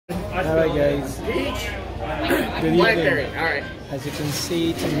Alright guys, good evening. Alright. As you can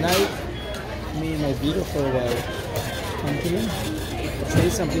see tonight, me and my beautiful wife, Pumpkin, say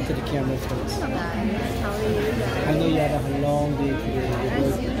something to the camera first. Hello guys, how are you guys? I know you had a long day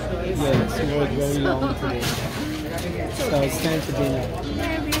today. Yes, you worked very long today. So it's time for dinner.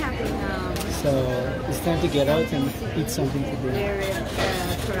 Yeah, we having So it's time to get out and eat something for dinner. we're at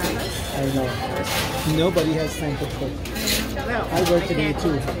Carabas. I know. Nobody has time to cook. Well, I work today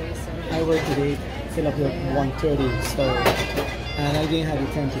too. Today, so. I work today till up to 1:30, so and I didn't have the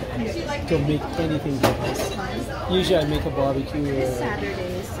time to make anything for this. Usually I make a barbecue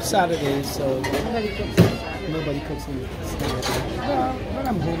Saturdays, so nobody cooks in Well, when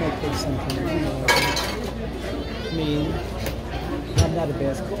I'm home I cook something, you know. I mean, I'm not the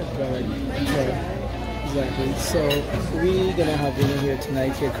best cook, but exactly. So we're gonna have dinner here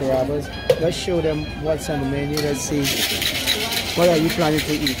tonight here at Carabas. Let's show them what's on the menu. Let's see. What are you planning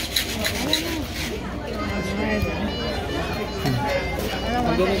to eat?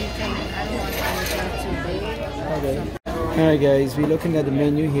 Okay. Alright guys, we're looking at the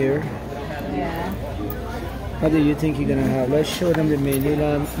menu here. Yeah. What do you think you're gonna have? Let's show them the menu.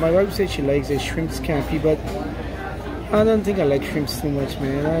 My wife said she likes the shrimp scampi, but I don't think I like shrimps too much,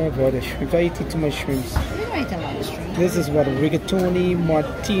 man. I avoid the shrimp. I eat too much shrimps. You don't eat a lot of shrimp. This is what, a rigatoni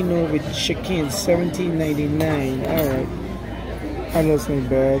martino with chicken, $17.99. Alright. That looks not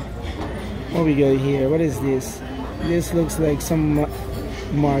bad. What we got here? What is this? This looks like some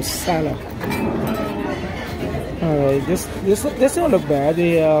marsala. Alright, this don't look bad.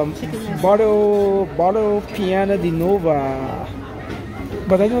 The bottle piano di nova.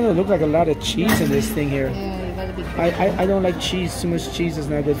 But I don't know, look like a lot of cheese in this thing here. I don't like cheese. Too much cheese is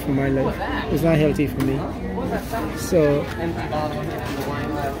not good for my life. It's not healthy for me. So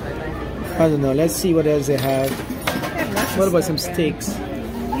I don't know. Let's see what else they have. What about some steaks?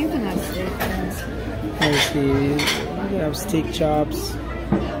 You can have steaks. Let's see. You can have steak chops,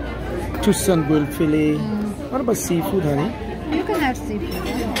 two sun grilled fillet. What about seafood, honey? You can have seafood.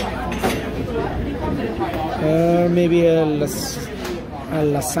 Maybe a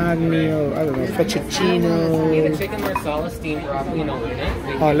lasagna, or I don't know, fettuccine. Chicken marsala, steamed broccoli, no in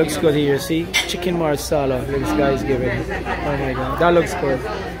it. Oh, it looks good here. See, chicken marsala. This guy's giving. Oh my god, that looks good.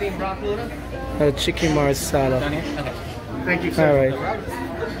 Steamed broccoli. Chicken marsala. Okay. Thank you, sir. All right,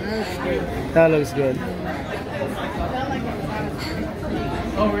 that looks good.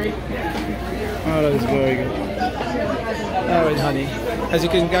 Oh, that looks very good. All right, honey. As you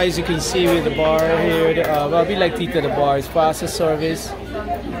can, guys, you can see with the bar here. Well, we like to eat at the bar. It's faster service.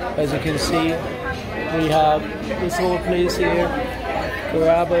 As you can see, we have this whole place here.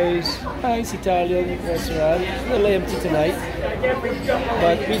 Carabas, nice Italian restaurant. A little empty tonight,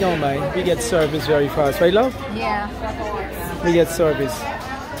 but we don't mind. We get service very fast, right, love? Yeah. We get service.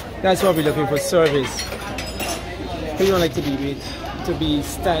 That's what we're looking for, service. We don't like to be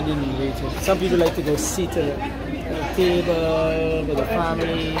standing and waiting. Some people like to go sit at a table with a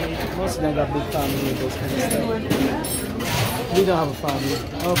family. Most of them got big family and those kind of stuff. We don't have a family.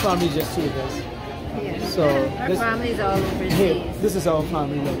 Our family is just two of us. Yeah. So Our family's all overseas. here, this is our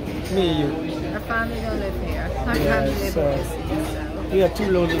family. Look, me and you. Our family don't live here. Our Yeah, family live so- overseas. So. We are two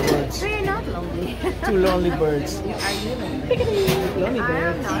lonely birds. We're not lonely. Two lonely birds. Are you lonely? Lonely I'm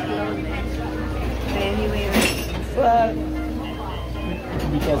birds. not lonely. But anyway, Well,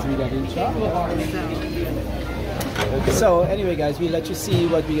 because we got in trouble. So anyway, guys, we'll let you see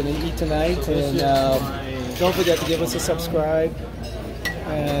what we're gonna eat tonight, and don't forget to give us a subscribe.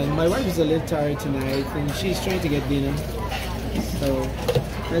 And my wife is a little tired tonight, and she's trying to get dinner. So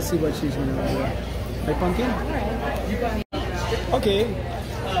let's see what she's gonna order. Right, Pumpkin? Okay.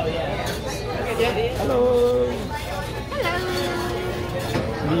 Hello. hello.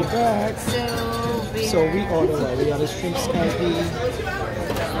 Be back. So we ordered what? We got a shrimp scampi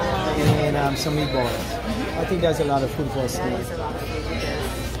and some meatballs. I think that's a lot of food for us That tonight. is a lot of food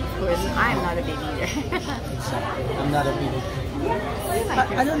because, of course, I'm not a big eater. Exactly. I'm not a big.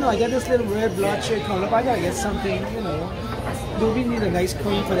 I don't know. I got this little red blood sugar coming up. I gotta get something, you know. Do we need a nice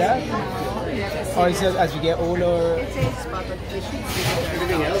cream for that? Or is it as we get older? It says spotted fish.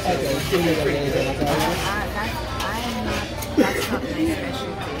 Okay. That's not my specialty.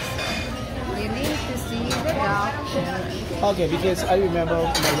 You need to see the doctor. Okay, because I remember my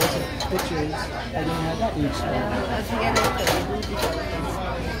recent pictures, I didn't have that each time. As we get older, we do different things.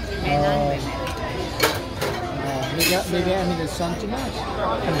 Men and women. Maybe I'm in the sun too much.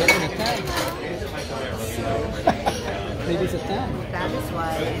 I'm getting a tan. Maybe it's a tan. That is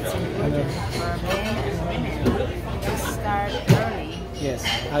why it's important for men and women to start early Yes,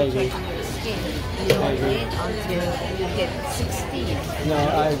 I agree. On your skin. You don't wait until you get 16. No,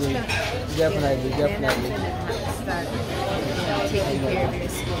 I agree. Definitely, Then definitely. start taking care of your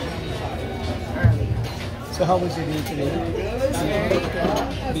skin early. So how was your day today? Very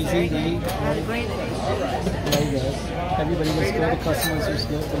good. Busy day? Had a great day. Very good. Everybody was good. The customers was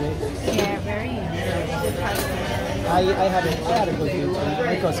good today. Yeah, very good customers. I had a good day today.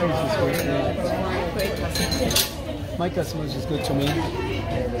 My customers was good to me. Great customers. My customers was good to me.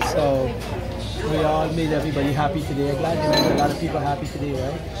 So we all made everybody happy today. I'm glad you made a lot of people happy today,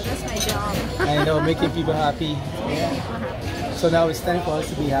 right? That's my job. I know, making people happy. Yeah. So now it's time for us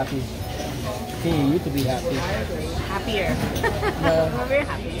to be happy. Hey, you to be happy. Happier. No. We're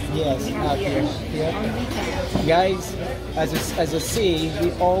happy. Yes, happier. Yeah. On weekends. Guys, as I say,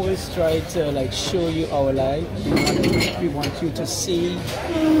 we always try to like show you our life. We want you to see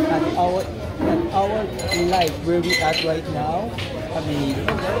at our life where we at right now. I mean,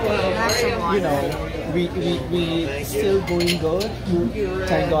 you know, we still going good.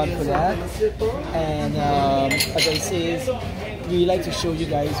 Thank God for that. And as I say, we like to show you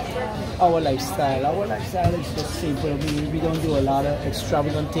guys our lifestyle. Our lifestyle is just simple. We don't do a lot of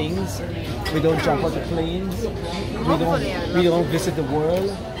extravagant things. We don't jump on the planes. We don't visit the world.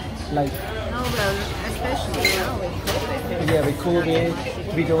 Like, No, well, especially now with COVID. yeah, with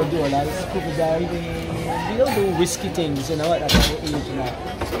COVID, we don't do a lot of scuba diving. We don't do risky things, you know, at our age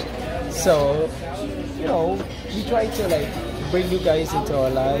now. So, you know, we try to like bring you guys into our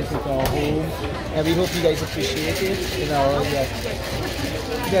life, into our home, and we hope you guys appreciate it. You know,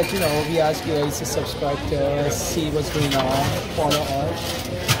 that you know, we ask you guys to subscribe to us, see what's going on, follow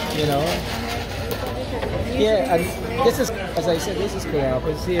us, you know. Yeah, and this is, as I said, this is clermont.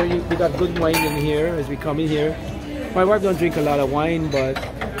 It's here. We got good wine in here as we come in here. My wife don't drink a lot of wine, but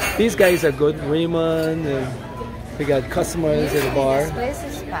these guys are good. Raymond, and we got customers at the bar. This place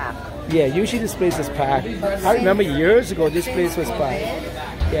is packed. Yeah, usually this place is packed. I remember years ago this place was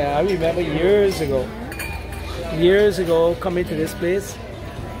packed. Yeah, I remember years ago. Years ago, coming to this place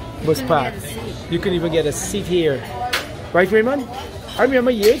was packed. You couldn't even get a seat here. Right, Raymond? I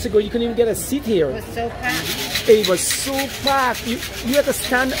remember years ago you couldn't even get a seat here. It was so packed. It was so packed. You had to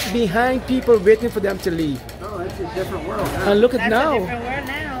stand behind people waiting for them to leave. Oh, it's a different world. Huh? And look at That's now. a different world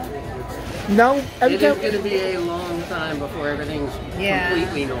now. Now every It is time. going to be a long time before everything's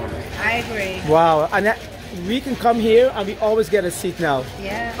completely normal. I agree. Wow, and we can come here and we always get a seat now.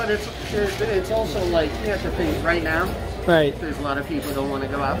 Yeah. But it's also like, you have to think right now, Right. there's a lot of people who don't want to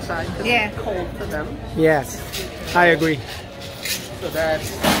go outside because it's cold for them. Yes, I agree. So that's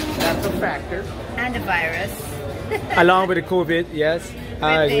a factor. And the virus. Along with the COVID, yes, I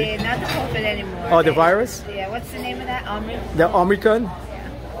But agree. not the COVID anymore. Oh, the virus? Yeah, what's the name of that? The Omicron?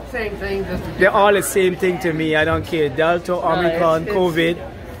 Same thing. Just a They're all the same thing to me. I don't care. Delta, Omicron, it's COVID,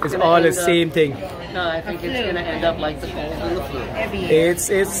 it's gonna all the end up- same thing. No, I think it's going to end up like the cold and the flu. Every year. It's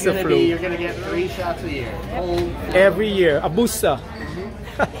the flu. You're going to get 3 shots a year. Cold, flu. Every year, a booster.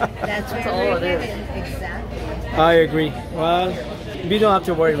 That's all where it we're is. living. Exactly. I agree. Well, we don't have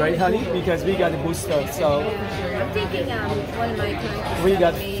to worry, right, honey? Because we got the booster. So I'm thinking one of my clients we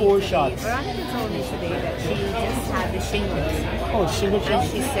got told me 4 today- shots. Veronica told me today that she just had the shingles. Oh, shingle And shot?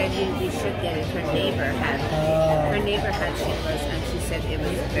 she said we should get it. Her neighbor had shingles, and she said it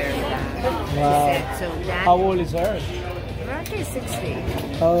was very bad. Wow. She said, so that How old is her? Veronica is 60.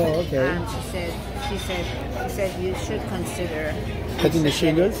 Oh, okay. She said you should consider Getting the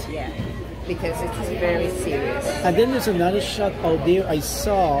shingles? Yeah, because it's very serious. And then there's another shot out there I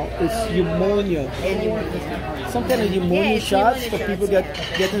saw. It's pneumonia. Some kind of pneumonia it's shots pneumonia for people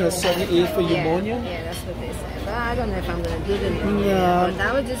shots, getting a certain age for pneumonia. Yeah, that's what they said. But I don't know if I'm going to do the pneumonia. Yeah. But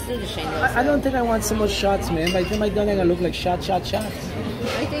I would just do the shingles. I don't think I want so much shots, man. By the time I done, I'm gonna look like shots. I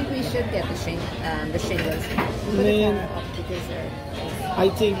think we should get the shingles. Put it Man. up because I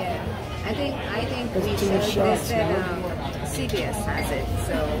think I think That's we too should. much They shots, said man. CBS has it,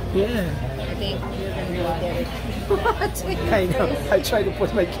 so yeah. I think we're going to go get it. I know. I try to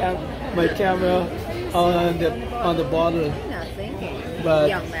put my camera on the bottle, You're not thinking, But-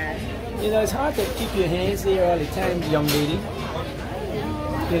 young man. you know, it's hard to keep your hands there all the time, young lady.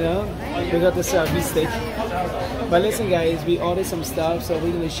 You know, we got the selfie stick. But listen, guys, we ordered some stuff, so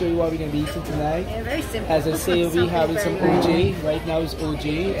we're gonna show you what we're gonna be eating tonight. Yeah, very simple. As I say, we Something having some very OJ. Right now it's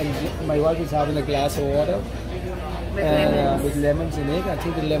OJ, and my wife is having a glass of water with and lemons. with lemons in it. I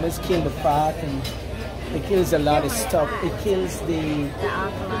think the lemons kill the fat and it kills a lot of stuff. It kills The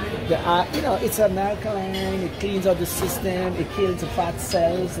alkaline. you know, it's an alkaline. It cleans out the system. It kills the fat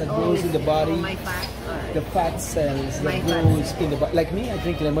cells that goes in the body. My fat. The fat cells My that fat goes in the body. Like me, I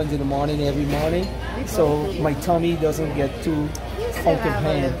drink lemons in the morning every morning, so my tummy doesn't get too out of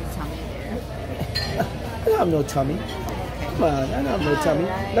hand. I don't have no tummy. Come on, I don't have no tummy.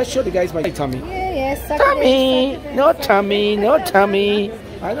 Let's show the guys my tummy. Yeah, yeah. Tummy! No tummy, no tummy.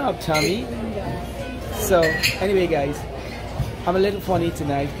 I don't have tummy. So, anyway guys, I'm a little funny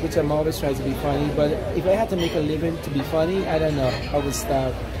tonight, which I'm always trying to be funny, but if I had to make a living to be funny, I don't know, I would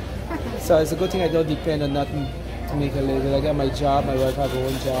start. So it's a good thing I don't depend on nothing to make a living. I got my job, my wife has her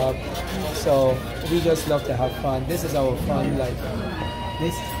own job, so we just love to have fun. This is our fun life.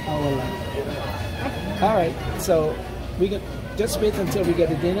 This is our life. Alright, so we can just wait until we get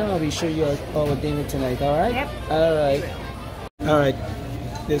the dinner. I'll be show you our dinner tonight, alright? Yep. Alright. Alright,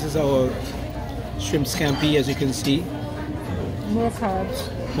 this is our shrimp scampi, as you can see. More carbs.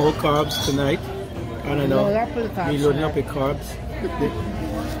 More carbs tonight. I don't know. We're loading up with carbs.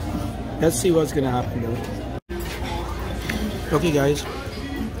 Let's see what's gonna happen though. Okay guys,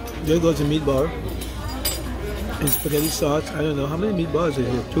 there goes the meatball and spaghetti sauce. I don't know how many meatballs are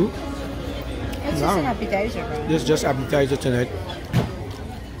here. 2? It's just an appetizer, bro. This is just appetizer tonight.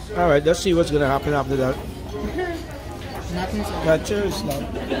 Alright, let's see what's gonna happen after that. Cheers, love.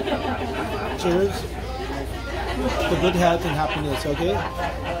 Cheers. For good health and happiness, okay?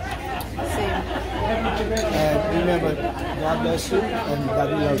 And remember, God bless you and God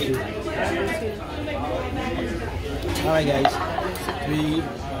loves you. Alright guys, we're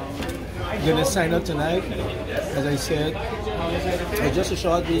gonna sign up tonight. As I said, it's just a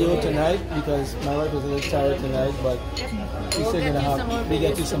short video tonight because my wife is a little tired tonight, but we're still gonna have, we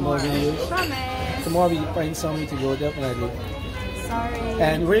get you some more videos. Tomorrow we find somewhere to go, definitely. Sorry.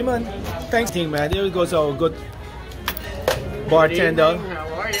 And Raymond, thanks team man, there goes our good bartender.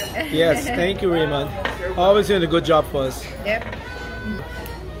 How are you? Yes, thank you Raymond. Always doing a good job for us. Yep.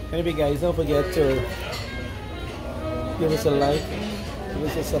 Anyway guys, don't forget to give us a like, give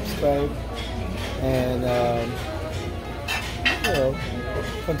us a subscribe, and you know,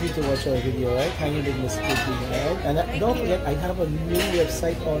 continue to watch our video, right? Hanging with MrBigB, right? And don't forget, I have a new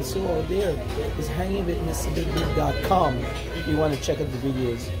website also out there. It's hangingwithmrbigb.com if you want to check out the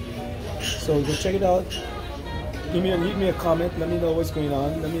videos. So go check it out. Leave me a comment. Let me know what's going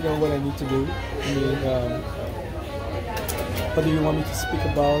on. Let me know what I need to do. I mean, what do you want me to speak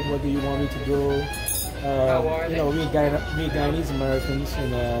about? What do you want me to do? You know, we're Guyanese Americans,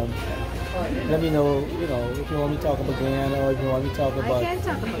 and let me know, you know, if you want me to talk about Guyana or if you want me to talk about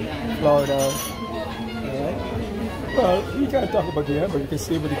Florida. Right? Well, you can't talk about Guyana, but you can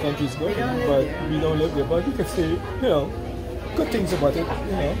say where the country is going. But we don't live there. But you can say, you know, good things about it.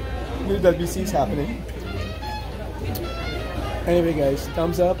 You know, that we see is happening. Anyway, guys,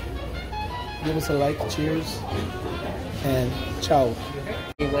 thumbs up. Give us a like. Cheers. And ciao.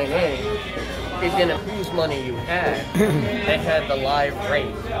 He went in, he's gonna whose money you had. They had the live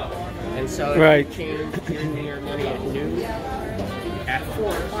rate. And so if you change your money at noon, at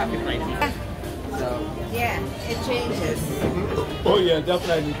 4 o'clock it might be. So yeah, it changes. Oh yeah,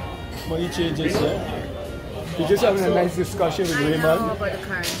 definitely. Money changes, yeah. We're just having a nice discussion with Raymond. I know about the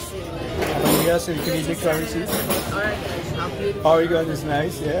currency. Yes, in Canadian currency. Oregon is how beautiful. Oregon is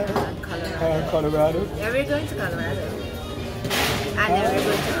nice, yeah. And Colorado. Colorado. Yeah, we're going to Colorado. And then we're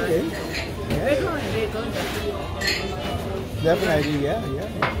going to Oregon. Yeah. We're going Definitely, yeah.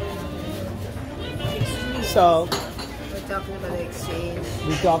 So we're talking about the exchange.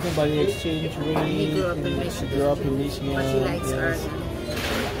 We're talking about the exchange rate. He grew up in Michigan. But he likes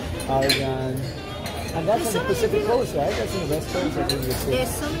Oregon. And that's on the Pacific Coast, right? That's in the West Coast, I think it's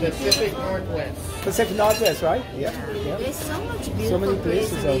There's so many Pacific Northwest. Pacific Northwest, right? Yeah. There's so much beautiful So many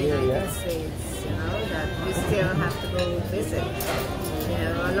places out there, yeah. States, you know, that we still have to go visit. You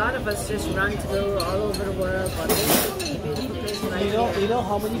know, a lot of us just run to go all over the world, but there's so many beautiful places right here. You know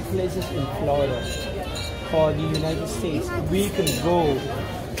how many places in Florida or the United States we can go,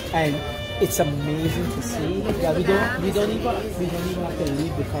 and it's amazing to see. Yeah, we don't even have to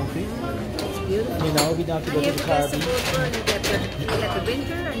leave the country. Beautiful. You know, we don't have to go to the Caribbean. You get the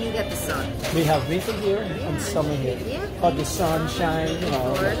winter and you get the sun. We have winter here and summer here. Yeah. Or the sunshine, you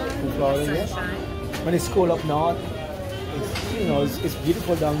know, in Florida. Yeah. When it's cold up north, it's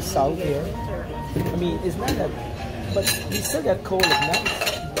beautiful down south here. I mean, it's not that, but we still get cold at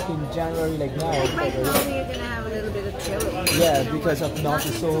night in January like now. Right now you're gonna have a little bit of chill. Yeah, because up north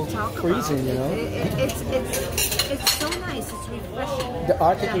is so freezing, you know. It's so nice. It's refreshing. The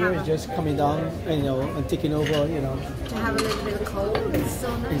Arctic air is just coming down, you know, and taking over, you know. To have a little bit of cold, it's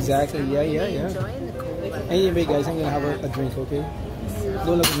so nice. Exactly. I'm Yeah. really enjoying the cold. Anyway, guys, I'm gonna have a drink, okay?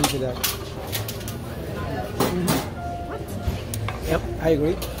 Don't look at me for that. Yep, I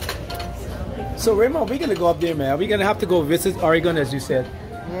agree. So Raymond, we're gonna go up there, man. We're gonna have to go visit Oregon, as you said.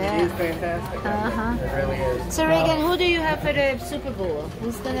 Yeah. It is fantastic. It really is. So Reagan, who do you have for the Super Bowl?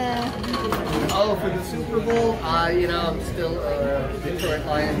 Who's gonna? Oh, for the Super Bowl, you know, I'm still a Detroit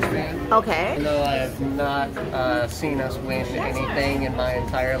Lions fan. Okay. Even though I have not seen us win anything in my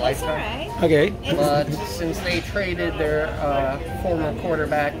entire That's lifetime. all right. Okay. But since they traded their former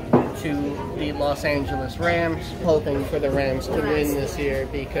quarterback to the Los Angeles Rams, hoping for the Rams to win this year,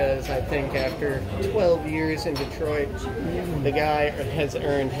 because I think after 12 years in Detroit, the guy has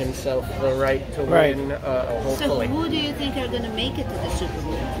earned himself the right to win, hopefully. So who do you think are going to make it to the Super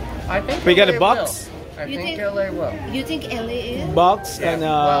Bowl? I think We got a LA Bucks. will. I think LA will. You think LA is? Bucks Yeah, and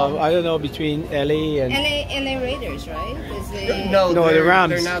well, I don't know, between LA and LA Raiders, right? No, No, the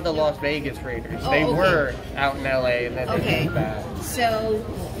Rams. They're now the Las Vegas Raiders. Oh, they okay. were out in LA and then they went back. So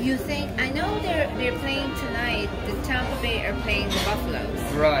you think? I know they're playing tonight. The Tampa Bay are playing the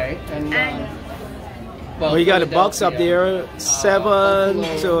Buffaloes. Right, and well, we got the Bucks up there, 7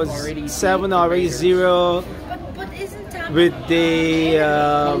 Buffalo to already 7 beat already, the 0 But isn't Tampa with the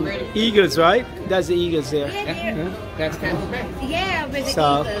Eagles, right? That's the Eagles there. That's Tampa Bay. Yeah, with the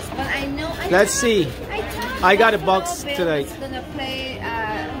So, Eagles. But I know. let's see. I got the Bucks tonight. Is gonna play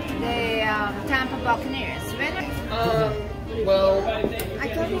the Tampa Buccaneers. Well, I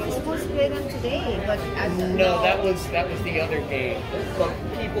thought we were supposed to play them today, but no, that was the other game. But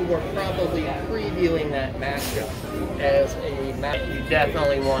people were probably previewing that matchup as a match you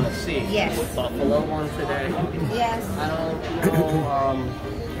definitely want to see. Yes. With Buffalo won today. Yes. I don't know.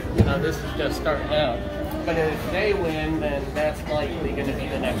 You know, this is just starting out. But if they win, then that's likely going to be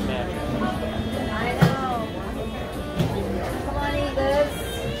the next matchup. I know. Come on, Eagles.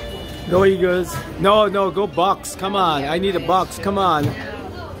 Go Eagles. No, go Bucks. Come on. I need a Bucks. Come on.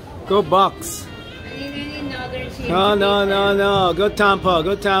 Go Bucks. I need another team. No. Go Tampa.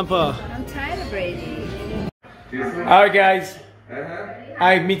 Go Tampa. I'm tired of Brady. Alright guys.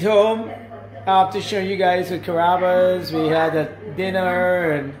 I'm at home. After showing you guys with Carrabba's, we had a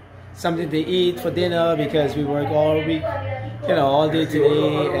dinner and something to eat for dinner because we work all week, you know, all day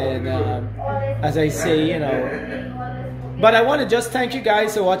today. And as I say, you know, but I want to just thank you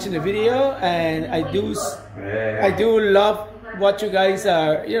guys for watching the video, and I do love what you guys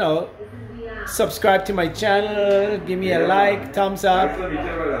are, you know, subscribe to my channel, give me a like, thumbs up,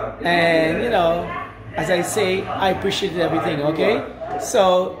 and you know, as I say, I appreciate everything. Okay,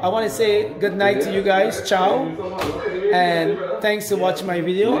 so I want to say good night to you guys, ciao, and thanks for watching my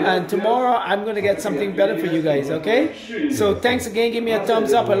video, and tomorrow I'm gonna get something better for you guys. Okay, so thanks again, give me a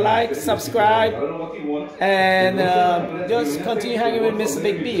thumbs up, a like, subscribe, and just continue hanging with Mr.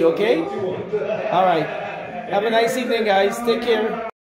 Big B. Okay, all right, have a nice evening guys, take care.